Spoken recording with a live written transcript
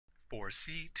For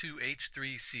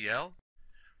C2H3Cl,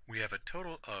 we have a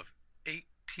total of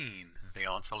 18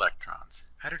 valence electrons.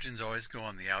 Hydrogens always go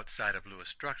on the outside of Lewis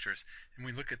structures, and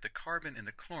we look at the carbon and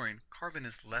the chlorine. Carbon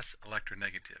is less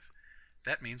electronegative.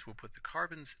 That means we'll put the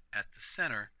carbons at the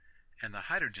center and the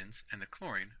hydrogens and the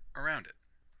chlorine around it.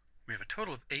 We have a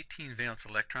total of 18 valence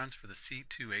electrons for the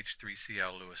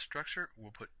C2H3Cl Lewis structure.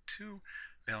 We'll put 2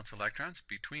 valence electrons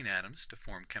between atoms to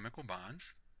form chemical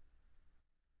bonds.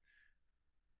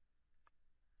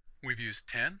 We've used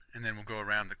 10, and then we'll go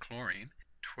around the chlorine.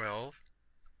 12,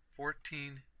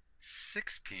 14,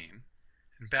 16,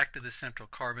 and back to the central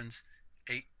carbons,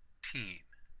 18.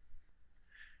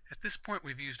 At this point,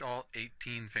 we've used all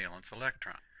 18 valence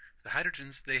electrons. The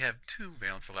hydrogens, they have 2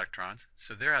 valence electrons,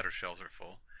 so their outer shells are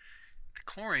full. The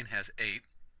chlorine has 8,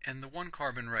 and the one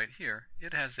carbon right here,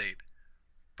 it has 8.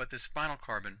 But this final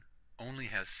carbon only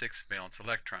has 6 valence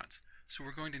electrons, so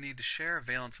we're going to need to share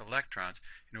valence electrons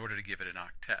in order to give it an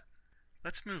octet.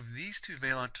 Let's move these 2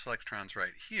 valence electrons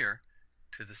right here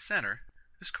to the center.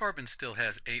 This carbon still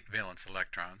has 8 valence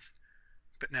electrons,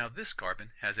 but now this carbon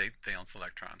has 8 valence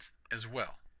electrons as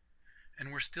well.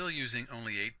 And we're still using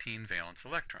only 18 valence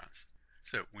electrons.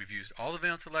 So we've used all the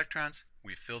valence electrons,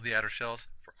 we've filled the outer shells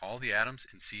for all the atoms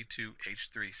in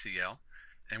C2H3Cl,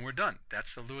 and we're done.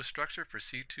 That's the Lewis structure for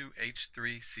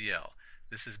C2H3Cl.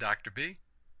 This is Dr. B,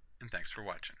 and thanks for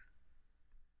watching.